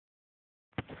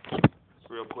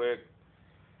real quick.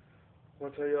 I'm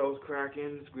gonna tell you I was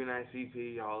cracking. It's Green Eye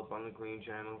CP, y'all up on the Green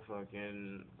channel.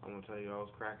 I'm gonna tell you I was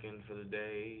cracking for the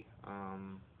day.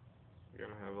 We're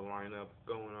gonna have a lineup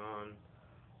going on.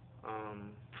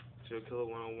 Chill Killer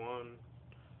 101,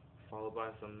 followed by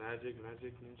some Magic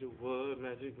Ninja Wood,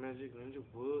 Magic Ninja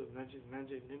Wood, Magic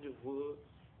Ninja Wood.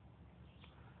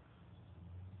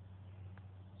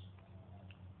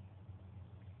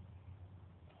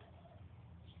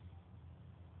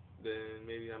 Then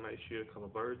maybe I might shoot a couple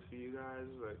birds for you guys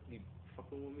that keep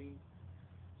fucking with me.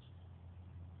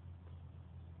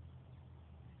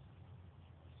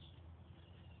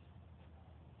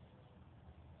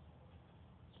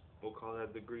 We'll call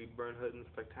that the Green Burn Hunting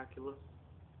Spectacular.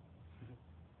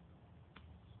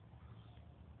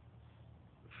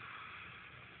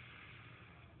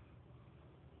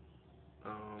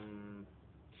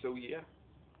 So yeah,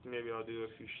 maybe I'll do a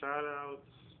few shoutouts.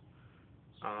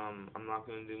 I'm not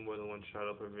gonna do more than one shout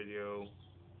out per video.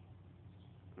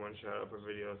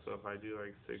 So if I do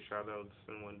like 6 shoutouts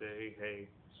in one day, hey,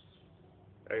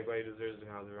 everybody deserves to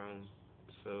have their own.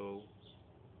 So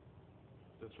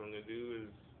that's what I'm gonna do is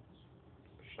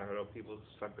shout out people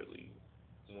separately,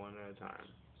 one at a time.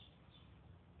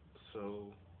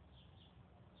 So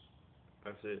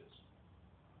that's it.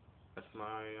 That's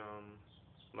my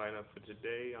lineup for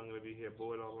today. I'm gonna be here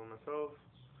bored all by myself.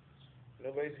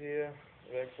 Nobody's here.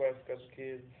 The ex-wife got the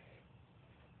kids.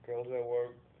 Girls at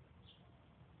work.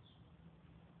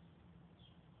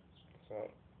 So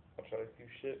I'll try to keep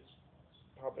shit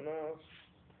popping off.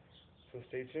 So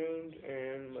stay tuned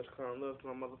and much kind love to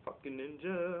my motherfucking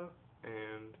ninja.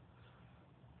 And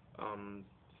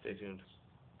stay tuned.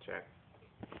 Check.